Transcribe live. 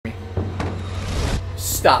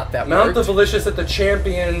Stop that. Mount the Malicious at the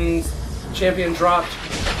champion dropped.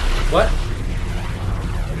 What?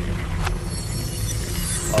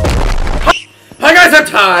 Oh. Hi guys, I'm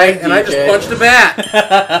Ty, and I just punched a bat.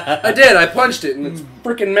 I did. I punched it in its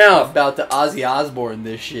freaking mouth. About to Ozzy Osbourne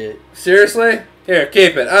this shit. Seriously? Here,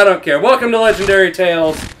 keep it. I don't care. Welcome to Legendary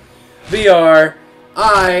Tales VR.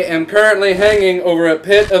 I am currently hanging over a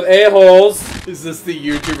pit of a-holes. Is this the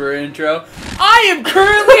YouTuber intro? I am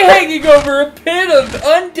currently hanging over a pit of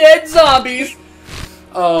undead zombies.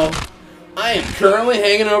 Oh. I am currently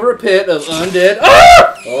hanging over a pit of undead.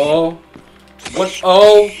 Ah! Oh. What?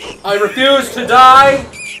 Oh. I refuse to die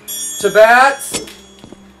to bats.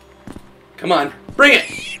 Come on. Bring it.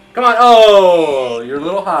 Come on. Oh. You're a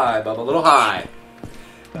little high, Bubba. A little high.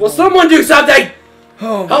 Will someone do something?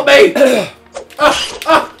 Oh, help me.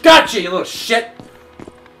 Gotcha, you little shit.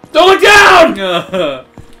 Don't look down!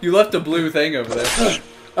 You left a blue thing over there.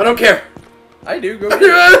 I don't care. I do. Go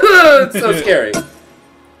It's so scary.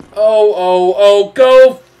 Oh,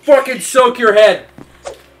 go fucking soak your head.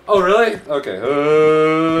 Oh, really? Okay.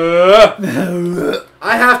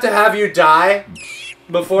 I have to have you die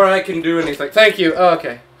before I can do anything. Thank you. Oh,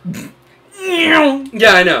 okay.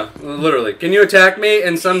 Yeah, I know. Literally. Can you attack me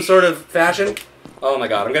in some sort of fashion? Oh my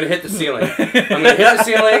god, I'm gonna hit the ceiling. I'm gonna hit the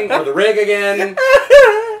ceiling or the rig again.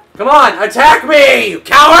 Come on, attack me, you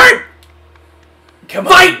coward! Come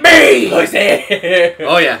on. Fight me!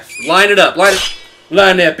 Oh yeah, line it up.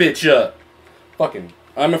 Line that bitch up. Fucking,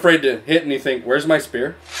 I'm afraid to hit anything. Where's my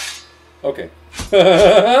spear? Okay.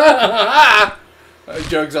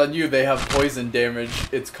 Joke's on you, they have poison damage.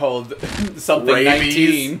 It's called something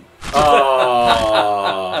Rabies? 19.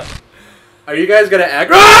 Oh. Are you guys gonna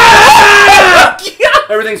aggro?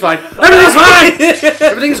 Everything's fine. Everything's fine!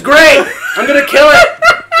 Everything's great! I'm gonna kill it!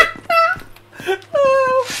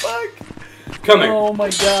 Oh, fuck. Come here. Oh my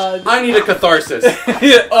god. I need a catharsis.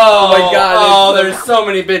 Oh my god. Oh, there's so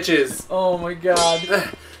many bitches. Oh my god.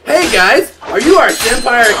 Hey guys, are you our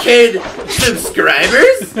Senpai Arcade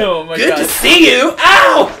subscribers? Oh my god. Good to see you!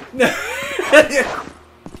 Ow!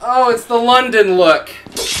 Oh, it's the London look.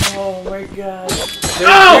 Oh my god.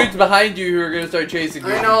 There's dudes behind you who are gonna start chasing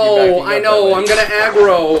you. I know. I'm gonna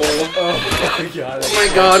aggro. Oh my god. Oh my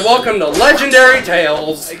god, welcome to Legendary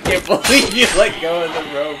Tales. I can't believe you let go of the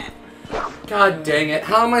rope. God dang it.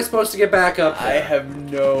 How am I supposed to get back up there? I have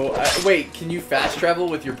no... wait, can you fast travel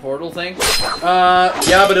with your portal thing?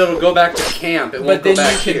 Yeah, but it'll go back to camp. It won't go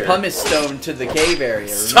back here. But then you can pumice stone to the cave area.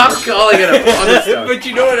 Stop calling it a pumice stone. But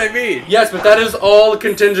you know what I mean. Yes, but that is all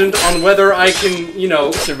contingent on whether I can, you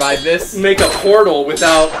know... survive this? Make a portal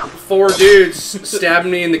without 4 dudes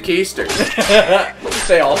stabbing me in the keister.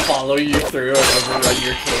 They all follow you through and overrun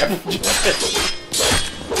your camp.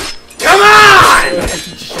 Come on!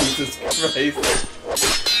 Jesus Christ.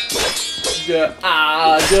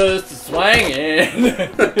 Just swinging.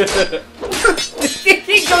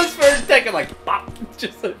 He goes for a second like, pop.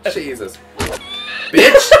 Just Jesus.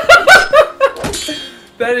 Bitch!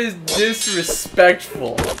 That is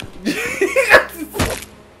disrespectful.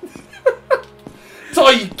 That's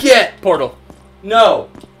all you get! Portal. No.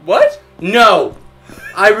 What? No.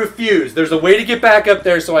 I refuse. There's a way to get back up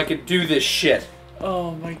there so I can do this shit.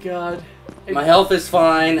 Oh my god. My health is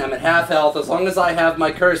fine. I'm at half health as long as I have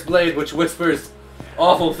my cursed blade, which whispers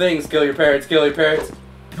awful things. Kill your parents. Kill your parents.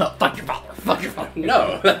 Fuck your father. Fuck your father.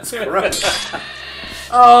 No, that's gross.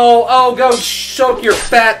 Oh, go choke your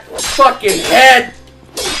fat fucking head.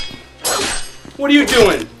 What are you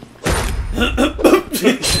doing?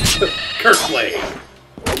 Cursed blade.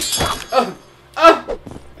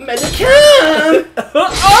 Medicam!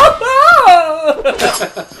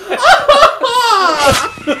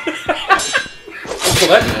 So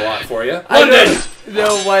that did a lot for you. I don't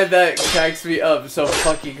know why that cracks me up so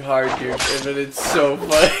fucking hard, dude, but it's so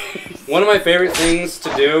funny. One of my favorite things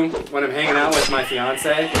to do when I'm hanging out with my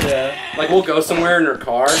fiance, like we'll go somewhere in her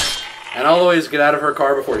car, and I'll always get out of her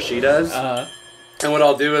car before she does. And what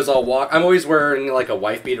I'll do is I'll walk. I'm always wearing like a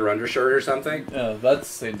wife beater undershirt or something. Oh,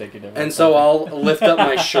 that's indicative. And so I'll lift up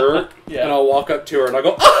my shirt and I'll walk up to her and I'll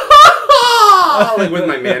go, like with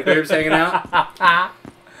my man boobs hanging out.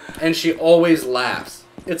 And she always laughs.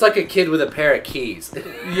 It's like a kid with a pair of keys.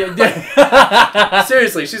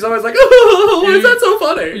 Seriously, she's always like, oh, is that so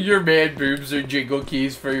funny? Your man boobs are jingle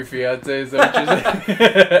keys for your fiance, is that what you're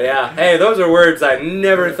saying? Yeah. Hey, those are words I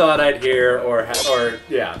never thought I'd hear or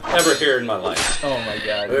ever hear in my life. Oh my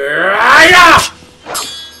god.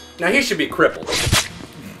 Now he should be crippled.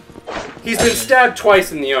 He's been stabbed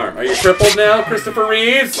twice in the arm. Are you crippled now, Christopher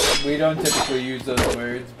Reeves? We don't typically use those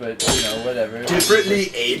words, but, you know, whatever.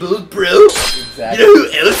 Differently abled, bro? Exactly. You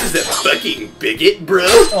know who else is a fucking bigot, bro?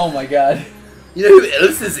 Oh my god. You know who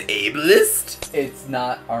else is ableist? It's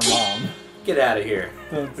not our mom. Get out of here.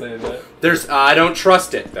 Don't say that. There's. I don't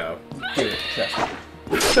trust it though. Give it, trust me.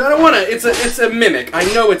 I don't wanna. It's a mimic. I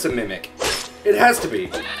know it's a mimic. It has to be.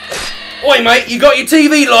 Oi, mate, you got your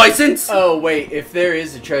TV license? Oh wait, if there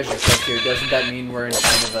is a treasure chest here, doesn't that mean we're in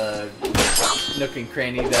kind of a nook and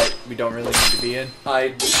cranny that we don't really need to be in?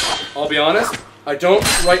 I'll be honest. I don't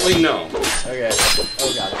rightly know. Okay.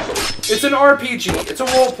 Oh god. It's an RPG. It's a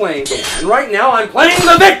role-playing game, and right now I'm playing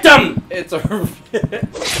the victim. It's a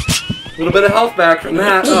little bit of health back from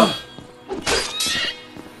that. Oh.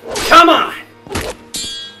 Come on.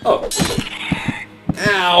 Oh.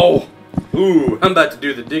 Ow. Ooh, I'm about to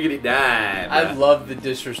do the diggity dive. I love the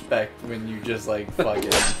disrespect when you just like fucking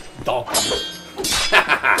donk.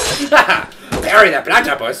 Parry that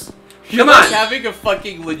platypus. You're Come like on. having a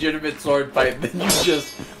fucking legitimate sword fight, then you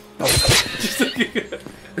just I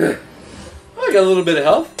got a little bit of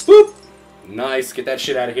health. Boop. Nice. Get that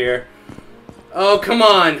shit out of here. Oh, come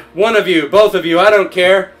on. One of you, both of you, I don't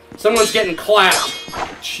care. Someone's getting clapped.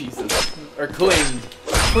 Jesus. Or cleaned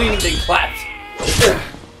and clapped.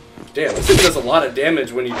 Damn, this thing does a lot of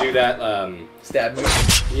damage when you do that, Stab me.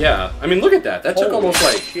 Yeah. I mean, look at that. That took Holy almost,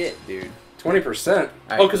 like, shit, dude. 20%. Right,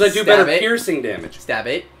 oh, because I do stab better it. piercing damage. Stab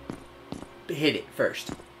it. Hit it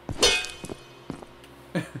first.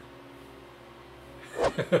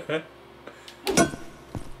 Okay.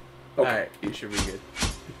 Alright, you should be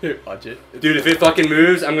good. Watch it. Dude, if it fucking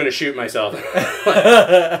moves, I'm gonna shoot myself.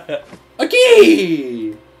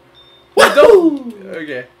 Okay! Wahoo!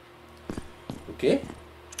 Okay. Okay.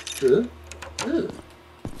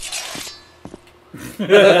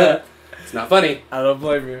 It's not funny. I don't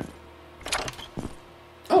blame you.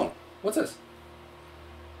 Oh, what's this?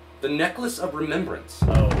 The Necklace of Remembrance.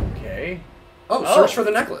 Okay. Oh, search for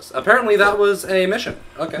the necklace. Apparently that was a mission.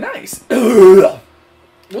 Okay. Nice.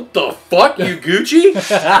 What the fuck, you Gucci?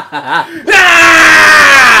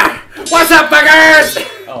 Ah! What's up, fuckers?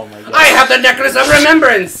 Oh my god. I have the Necklace of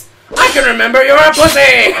Remembrance. I can remember you're a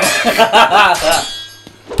pussy.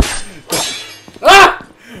 Ah!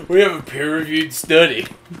 We have a peer-reviewed study.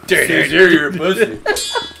 You're a pussy.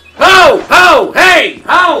 Ho! Ho! Hey!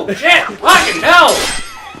 Ho! Shit! Fucking hell!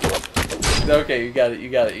 Okay, you got it.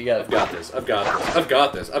 I've got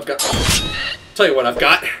this. Tell you what I've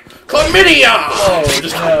got. Chlamydia! Oh,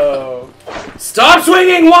 no. Stop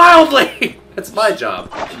swinging wildly! That's my job.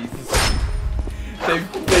 Jesus.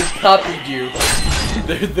 They've copied you.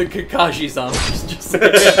 They're the Kakashi zombies. Just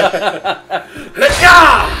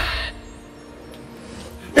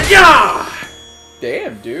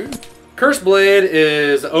Damn, dude. Curse Blade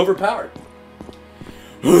is overpowered.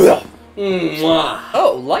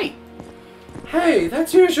 Oh, light. Hey,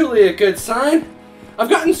 that's usually a good sign. I've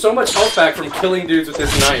gotten so much health back from killing dudes with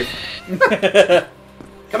this knife.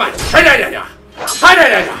 Come on.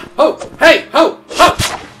 Oh, hey, ho, ho.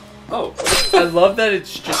 Oh. I love that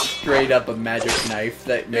it's just straight up a magic knife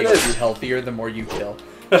that makes you healthier the more you kill.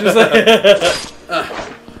 Just like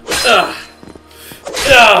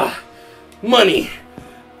money.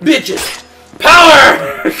 Bitches.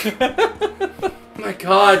 Power! My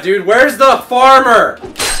god, dude, where's the farmer?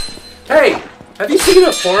 Hey, have you seen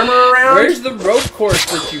a farmer around? Where's the rope course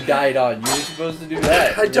that you died on? You were supposed to do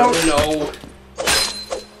that. I don't know.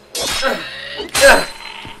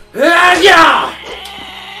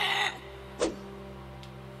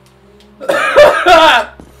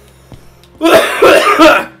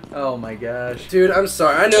 Oh my gosh. Dude, I'm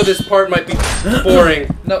sorry. I know this part might be boring.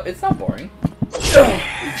 No, it's not boring.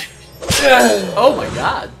 Oh my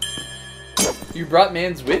god. You brought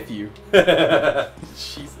mans with you.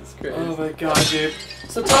 Jesus Christ. Oh my god, dude.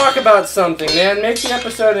 So talk about something, man. Make the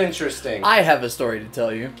episode interesting. I have a story to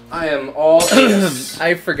tell you. I am all ears.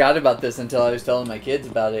 I forgot about this until I was telling my kids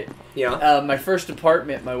about it. Yeah. My first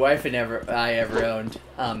apartment my wife and I ever owned,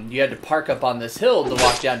 you had to park up on this hill to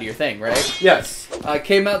walk down to your thing, right? Yes. I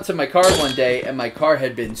came out to my car one day, and my car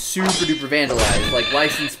had been super duper vandalized. Like,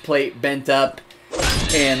 license plate bent up,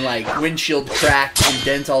 and, like, windshield cracked and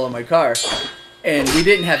dents all in my car. And we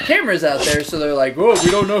didn't have cameras out there, so they're like, oh, we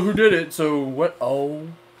don't know who did it, so what? Oh.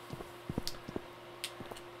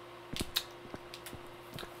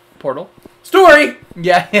 Portal? Story!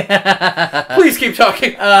 Yeah. Please keep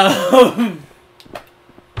talking. What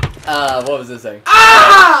was this saying?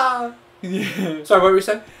 Ah! Sorry, what were you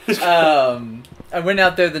saying? I went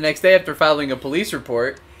out there the next day after filing a police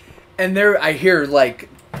report, and there I hear, like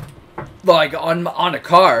on a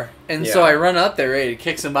car, and so I run up there ready to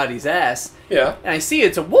kick somebody's ass. Yeah. And I see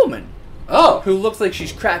it's a woman. Oh. Who looks like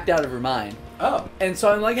she's cracked out of her mind. Oh. And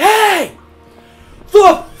so I'm like, hey!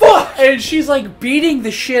 The fuck What? And she's like beating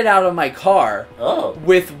the shit out of my car. Oh.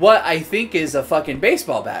 With what I think is a fucking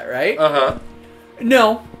baseball bat, right? Uh-huh.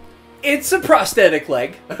 No. It's a prosthetic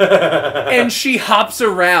leg. And she hops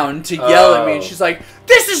around to yell at me, and she's like,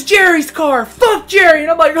 "This is Jerry's car! Fuck Jerry!" And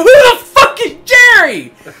I'm like, "Who the fuck is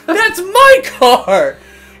Jerry? That's my car!"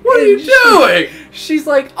 What are you doing? She's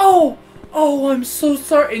like, oh, I'm so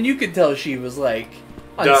sorry. And you could tell she was like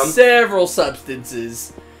on Dumb. several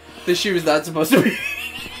substances that she was not supposed to be.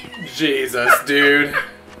 Jesus, dude.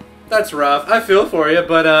 That's rough. I feel for you,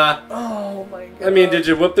 but, Oh my god. I mean, did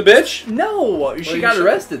you whoop the bitch? No, she got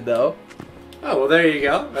arrested though. Oh, well, there you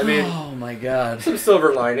go. I mean, oh my god. some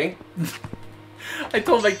silver lining. I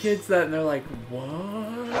told my kids that, and they're like,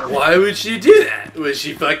 what? Why would she do that? Was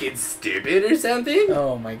she fucking stupid or something?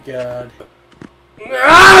 Oh my god.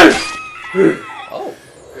 Ah! Oh.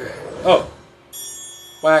 Oh.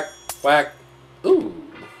 Whack, whack. Ooh.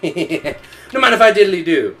 No mind if I diddly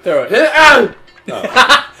do. Throw it. Ow!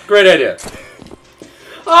 Oh. Great idea.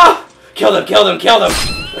 Ah! Kill them, kill them, kill them!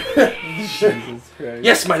 Jesus Christ.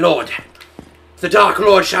 Yes, my lord. The Dark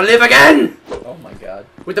Lord shall live again! Oh my god.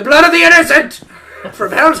 With the blood of the innocent!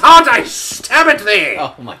 From hell's heart I stab at thee!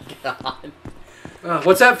 Oh my god.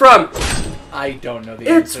 What's that from? I don't know the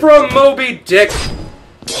It's answer. from Moby Dick.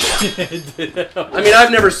 I mean,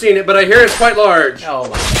 I've never seen it, but I hear it's quite large. Oh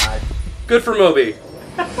my god. Good for Moby.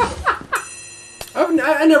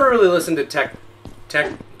 I never really listened to techno.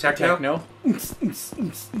 Techno?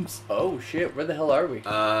 Oh shit, where the hell are we?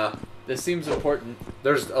 This seems important.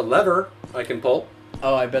 There's a lever I can pull.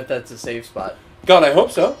 Oh, I bet that's a safe spot. God, I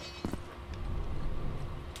hope so.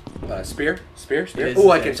 Spear? is Oh,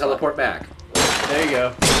 a I safe can spot. teleport back. There you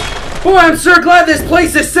go. Boy, I'm sure glad this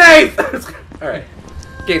place is safe! Alright.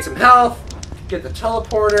 Gain some health. Get the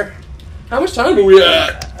teleporter. How much time are we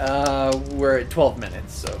at? We're at 12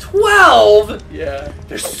 minutes, so. 12?! Yeah.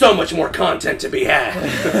 There's so much more content to be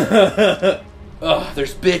had. Oh,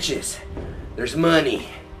 there's bitches. There's money.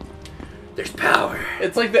 There's power.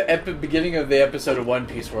 It's like the beginning of the episode of One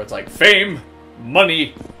Piece where it's like, fame,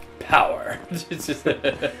 money, power. It's just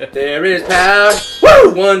There is power.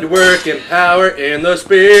 Woo! Wonder working power in the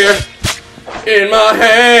spear. In my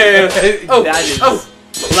hand. Oh, that is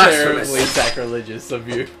blasphemous. terribly sacrilegious of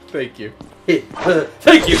you. Thank you.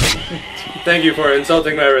 Thank you. Thank you for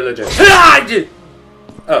insulting my religion.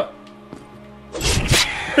 Oh.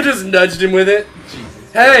 I just nudged him with it.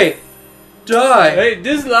 Jesus. Hey! Die! Hey,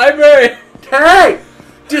 this library! Hey!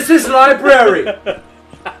 This is library!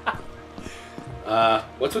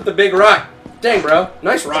 What's with the big rock? Dang, bro.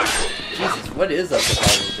 Nice rock. Jesus, what is up with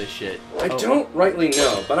all of this shit? I don't rightly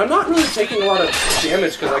know, but I'm not really taking a lot of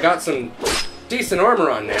damage because I got some decent armor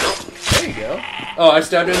on now. There you go. Oh, I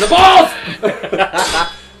stabbed him in the balls!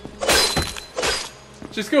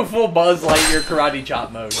 Just go full Buzz Lightyear karate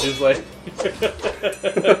chop mode. Just like...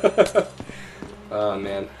 Oh,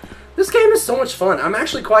 man. This game is so much fun. I'm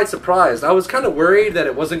actually quite surprised. I was kind of worried that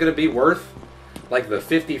it wasn't going to be worth, like, the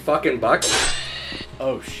 50 fucking bucks.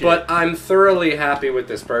 Oh, shit. But I'm thoroughly happy with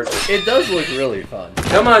this purchase. It does look really fun.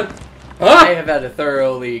 Come on. I Huh? have had a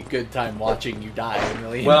thoroughly good time watching you die a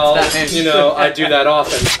million Well, times. you know, I do that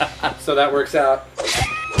often, so that works out.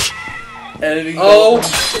 Editing Oh,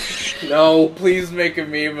 no. please make a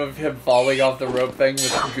meme of him falling off the rope thing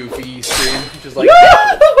with a goofy scream. Just like...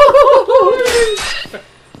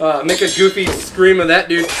 Make a goofy scream of that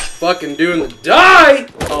dude fucking doing the die!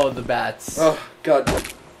 Oh, the bats. Oh, God.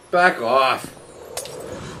 Back off.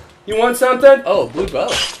 You want something? Oh, blue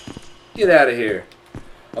bow. Get out of here.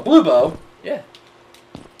 A blue bow? Yeah.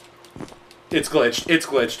 It's glitched. It's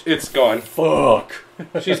glitched. It's gone. Fuck.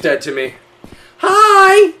 She's dead to me.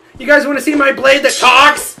 Hi! You guys want to see my blade that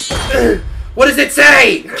talks? What does it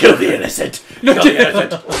say? Kill the innocent. Kill the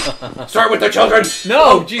innocent. Start with the children.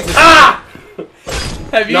 No, Jesus. Ah!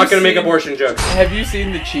 Have you Not gonna make seen- abortion jokes. Have you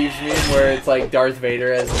seen the Chiefs meme where it's like Darth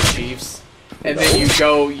Vader as the Chiefs? And then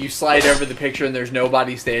you slide over the picture and there's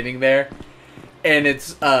nobody standing there? And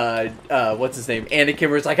it's, what's his name? Anakin,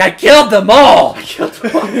 where it's like, I killed them all! I killed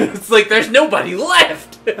them all. It's like, there's nobody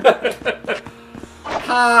left!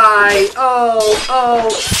 Hi. Oh,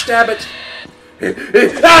 stab it.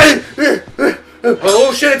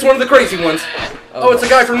 Oh shit, it's one of the crazy ones. Oh, it's a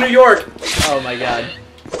guy from New York. Oh my god.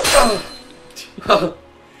 Oh.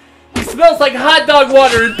 He smells like hot dog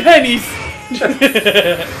water and pennies!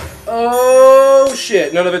 Oh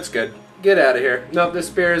shit, none of it's good. Get out of here. Nope, this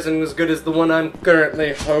spear isn't as good as the one I'm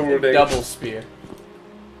currently holding. Double spear.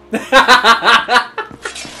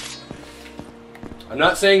 I'm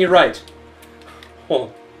not saying you're right.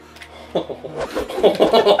 Oh.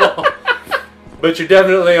 But you're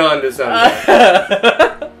definitely on to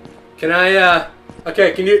something. Can I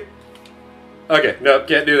Okay, can you... Okay, no,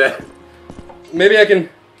 can't do that. Maybe I can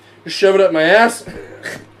just shove it up my ass.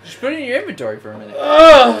 Just put it in your inventory for a minute.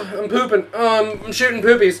 Oh, I'm pooping. I'm shooting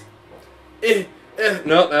poopies.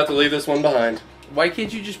 Nope, I have to leave this one behind. Why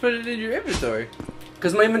can't you just put it in your inventory?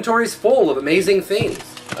 Because my inventory's full of amazing things.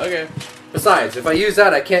 Okay. Besides, if I use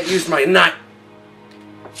that, I can't use my knife.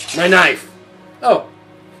 My knife. Oh.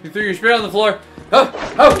 You threw your spear on the floor. Oh!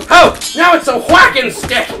 Now it's a whacking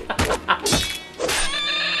stick!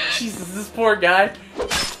 Jesus, this poor guy.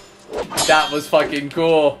 That was fucking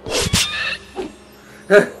cool.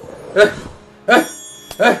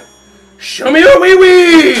 Show me your wee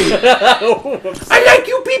wee! I like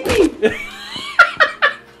you pee pee!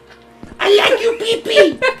 I like you pee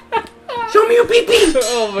pee! Show me your pee pee!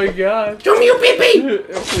 Oh my god. Show me your pee pee!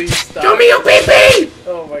 Please stop. Show me your pee pee!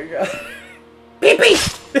 Oh my god. Pee pee!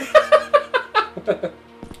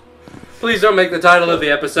 Please don't make the title of the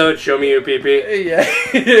episode "Show Me Your Pee Pee." Yeah.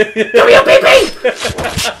 Show me your pee pee!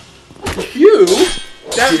 You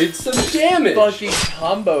did some damage. Fucking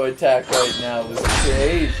combo attack right now was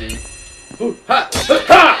crazy. Ha!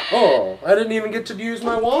 Ha! Oh, I didn't even get to use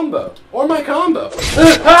my wombo or my combo.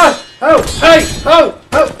 Ha! Oh! Hey! Oh!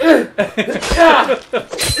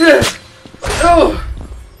 Oh!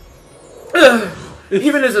 Oh!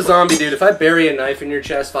 Even as a zombie dude, if I bury a knife in your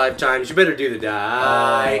chest 5 times, you better do the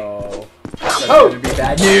die. Oh. That's gonna be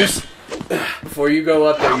bad news. Before you go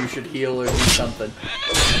up there, you should heal or do something.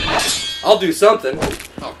 I'll do something.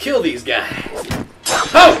 I'll kill these guys.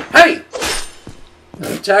 Oh! Hey!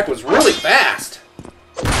 The attack was really fast.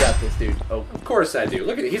 You got this, dude. Oh. Of course I do.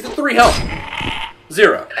 Look at it. He's at 3 health.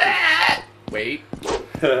 0. Wait.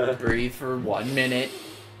 Breathe for 1 minute.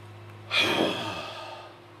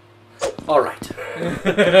 Alright.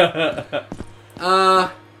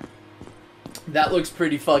 That looks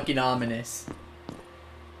pretty fucking ominous.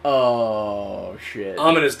 Oh, shit.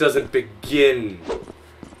 Ominous doesn't begin.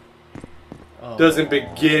 Oh. Doesn't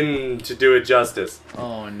begin to do it justice.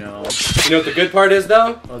 Oh, no. You know what the good part is,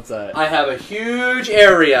 though? What's that? I have a huge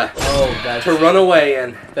area to run away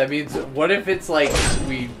in. That means, what if it's like,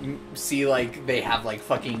 we see like, they have like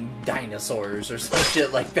fucking dinosaurs or some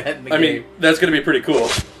shit like that in the game? I mean, that's gonna be pretty cool.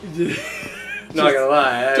 Not gonna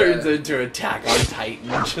lie. Turns into Attack on Titan,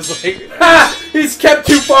 just like... Ha! He's kept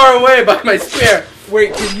too far away by my spear!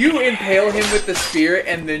 Wait, can you impale him with the spear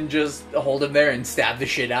and then just hold him there and stab the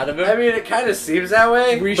shit out of him? I mean, it kind of seems that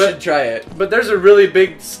way. We should try it. But there's a really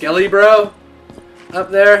big skelly bro up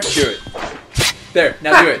there. Do it. There,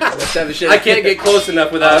 now do it. Let's stab the shit out. I can't get close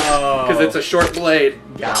enough without, because it's a short blade.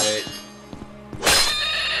 Got it.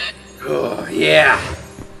 Oh, yeah.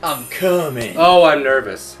 I'm coming. Oh, I'm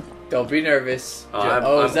nervous. Don't be nervous.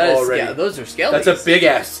 I'm is that already... those are skellies. That's a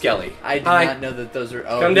big-ass skelly. I did not know that those are...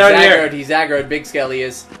 Oh, come down here. He's aggroed. Big skelly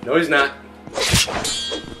is. No, he's not.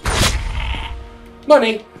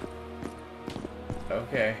 Money.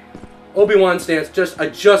 Okay. Obi-Wan stance. I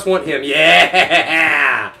just want him.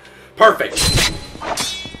 Yeah! Perfect.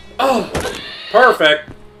 Oh,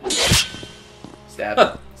 perfect.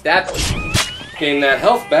 Stab. Stab. Gain that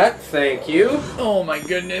health back. Thank you. Oh my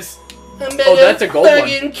goodness. Oh, that's a gold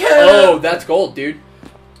one. Oh, that's gold, dude.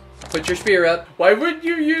 Put your spear up. Why wouldn't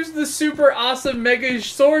you use the super awesome mega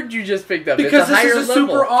sword you just picked up? Because it's a higher this is a level.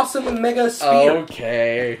 super awesome mega spear.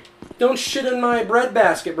 Okay. Don't shit in my bread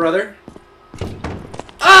basket, brother.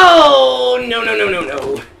 Oh, no, no, no, no,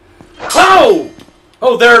 no. Oh!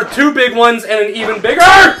 Oh, there are 2 big ones and an even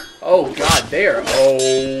bigger! Oh, God, there.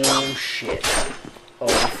 Oh, shit. Oh,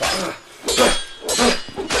 fuck.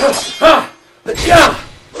 Yeah!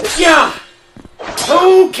 Yeah!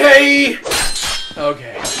 Okay!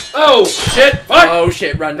 Okay. Oh, shit! Fuck! Oh,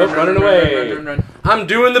 shit. Run, Nope, running away. run. I'm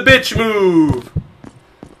doing the bitch move!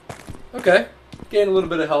 Okay. Gain a little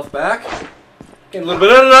bit of health back. Gain a little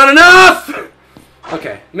bit of... Not enough!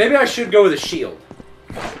 Okay. Maybe I should go with a shield.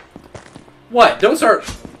 What? Don't start...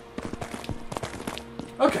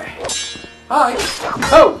 Okay. Hi.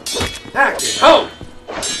 Ho! Active. Ho!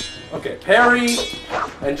 Okay, parry,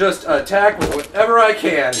 and just attack with whatever I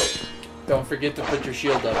can. Don't forget to put your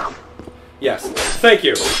shield up. Yes. Thank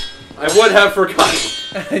you. I would have forgotten.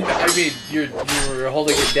 I mean, you were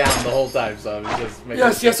holding it down the whole time, so I was just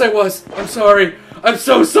making Yes, I was. I'm sorry. I'm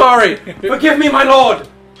so sorry. Forgive me, my lord.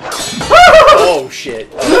 Oh, shit.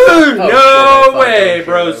 No way,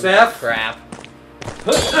 bro, Seth. Crap.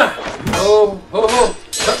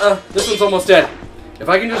 This one's almost dead. If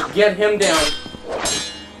I can just get him down.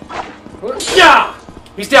 Yeah!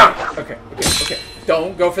 He's down. Okay.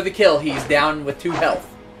 Don't go for the kill. He's down with 2 health.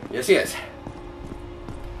 Yes, he is.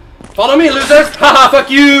 Follow me, losers! Haha,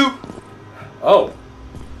 fuck you! Oh.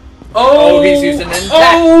 Oh, he's using an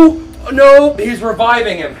attack. No, he's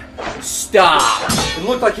reviving him. Stop. It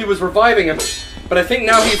looked like he was reviving him, but I think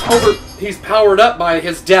now he's powered up by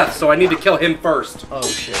his death, so I need to kill him first. Oh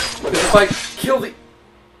shit. If I kill the...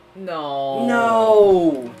 No.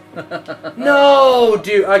 No. No,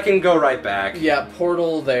 dude, I can go right back. Yeah,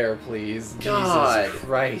 portal there, please. God. Jesus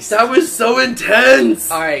Christ. That was so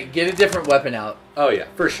intense. Alright, get a different weapon out. Oh yeah,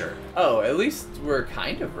 for sure. Oh, at least we're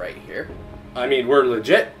kind of right here. I mean, we're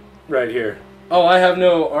legit right here. Oh, I have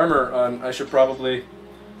no armor on. I should probably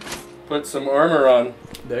put some armor on.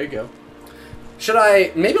 There you go. Should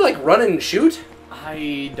I maybe like run and shoot?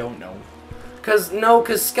 I don't know. Cause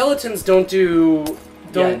skeletons don't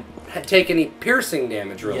take any piercing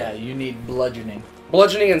damage really. Yeah, you need bludgeoning.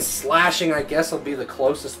 Bludgeoning and slashing, I guess, will be the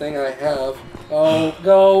closest thing I have. Oh,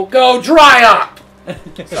 go, dry up!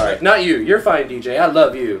 Sorry, not you. You're fine, DJ. I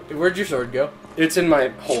love you. Where'd your sword go? It's in my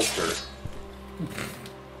holster.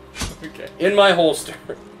 Okay. In my holster.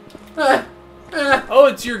 Oh,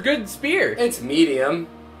 it's your good spear. It's medium.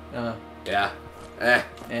 Yeah.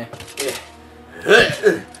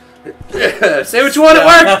 Say what you want, it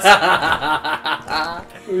works!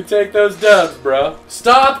 We take those dubs, bro.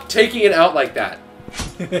 Stop taking it out like that.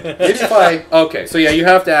 Maybe if I... Okay, so yeah, you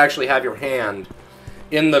have to actually have your hand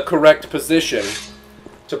in the correct position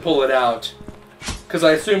to pull it out. Because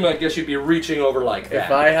I guess you'd be reaching over like that.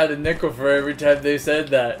 If I had a nickel for every time they said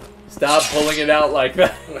that, stop pulling it out like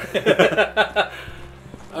that.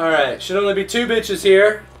 Alright, should only be 2 bitches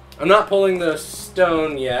here. I'm not pulling the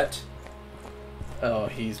stone yet. Oh,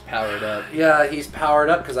 he's powered up. Yeah, he's powered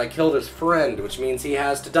up because I killed his friend, which means he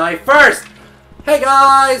has to die first! Hey,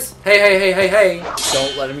 guys! Hey.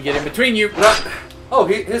 Don't let him get in between you. Oh,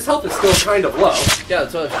 his health is still kind of low. Yeah,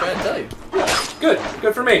 that's what I was trying to tell you.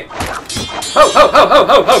 Good for me.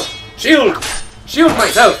 Ho! Shield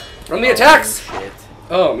myself from the attacks! Oh, shit.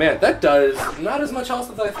 Oh, man, that does not as much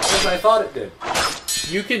health as I thought it did.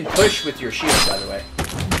 You can push with your shield, by the way.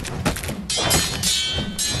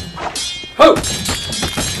 Ho!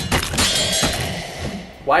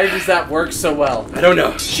 Why does that work so well? I don't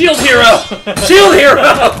know. Shield hero! Shield hero!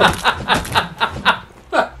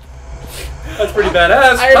 That's pretty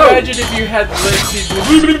badass. I imagine if you had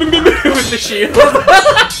Luigi with the shield.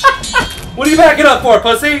 What are you backing up for,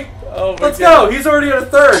 pussy? Oh my Let's God. go. He's already at a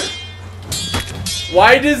 3rd.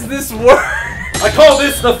 Why does this work? I call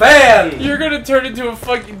this the fan. You're gonna turn into a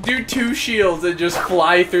fucking... Do 2 shields and just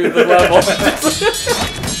fly through the level.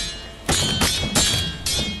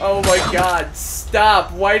 Oh my God,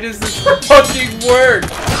 stop. Why does this fucking work?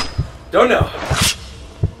 Don't know.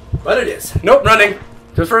 But it is. Nope, running.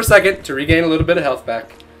 Just for a second to regain a little bit of health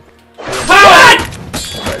back. Hot!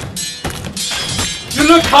 You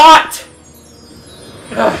look hot!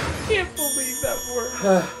 I can't believe that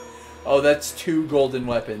worked. Oh, that's 2 golden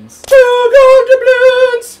weapons. 2 golden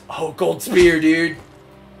balloons! Oh, gold spear, dude.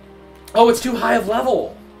 Oh, it's too high of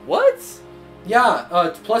level. What? Yeah,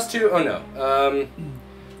 it's +2. Oh, no.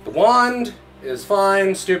 The wand is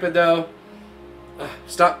fine. Stupid, though.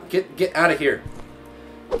 Stop. Get out of here.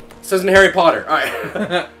 This isn't Harry Potter.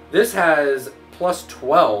 Alright. This has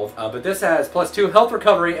 +12, but this has +2 health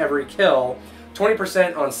recovery every kill.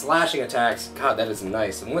 20% on slashing attacks. God, that is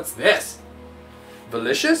nice. And what's this?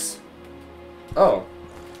 Delicious? Oh.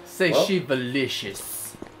 Say well. she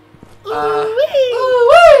delicious.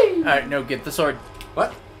 Ooh-wee. Alright, no, get the sword.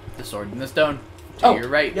 What? The sword in the stone. To your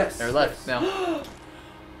right. Yes. Or left. Yes. Now.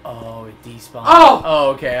 Oh, it despawned. Oh! Oh,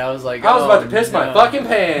 okay. I was like, I was about to piss my fucking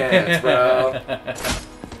pants, bro.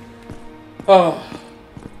 Oh.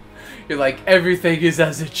 You're like, everything is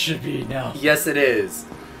as it should be now. Yes, it is.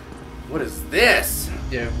 What is this?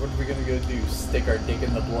 Yeah, what are we gonna go do? Stick our dick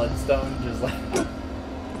in the bloodstone? Just like...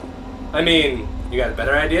 I mean, you got a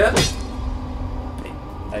better idea?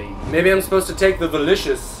 Maybe I'm supposed to take the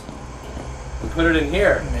Delicious and put it in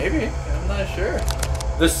here. Maybe. I'm not sure.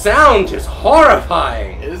 The sound is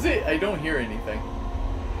horrifying. Is it? I don't hear anything.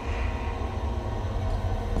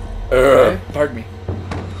 Okay. Pardon me.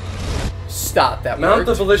 Stop that. Mount worked.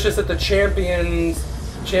 the Delicious at the champion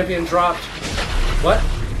dropped. What?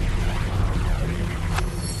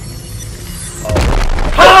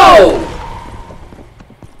 Oh. How?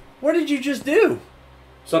 What did you just do?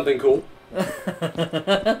 Something cool.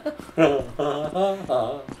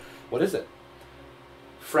 What is it?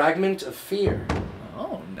 Fragment of Fear.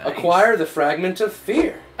 Oh, nice. Acquire the Fragment of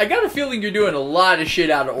Fear. I got a feeling you're doing a lot of shit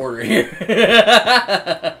out of order here.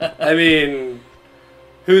 I mean,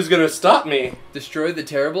 who's gonna stop me? Destroy the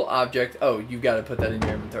terrible object. Oh, you got to put that in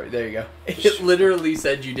your inventory. There you go. It literally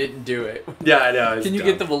said you didn't do it. Yeah, I know. Can you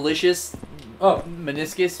get the malicious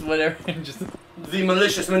meniscus, whatever? Just the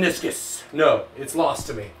malicious meniscus. No, it's lost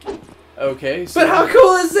to me. Okay. So But how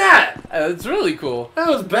cool is that? It's really cool. That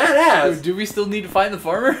was badass. Do we still need to find the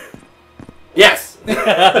farmer? Yes.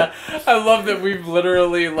 I love that we've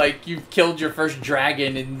literally, like, you've killed your first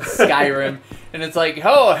dragon in Skyrim, and it's like,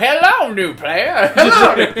 oh, hello, new player.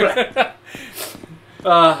 Hello, new player.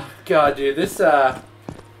 God, dude, this, yeah,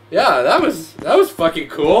 that was fucking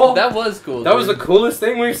cool. That was cool. That was the coolest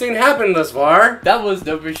thing we've seen happen thus far. That was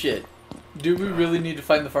dope as shit. Do we really need to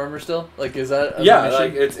find the farmer still? Like, is that a yeah, mission?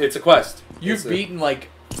 like it's a quest. You've beaten like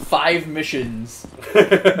 5 missions.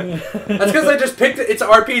 That's because I just picked it. It's an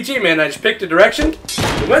RPG, man. I just picked a direction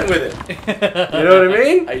and went with it. You know what I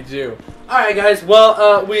mean? I do. All right, guys.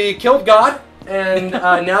 Well, we killed God, and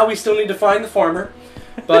now we still need to find the farmer.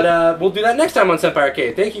 But we'll do that next time on Senpai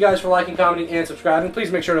Arcade. Thank you guys for liking, commenting, and subscribing.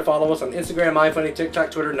 Please make sure to follow us on Instagram, iFunny, TikTok,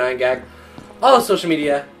 Twitter, 9gag. All the social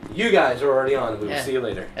media you guys are already on. We will see you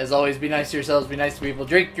later. As always, be nice to yourselves, be nice to people,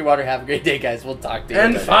 drink your water, have a great day, guys. We'll talk to you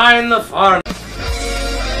and later. find the farm.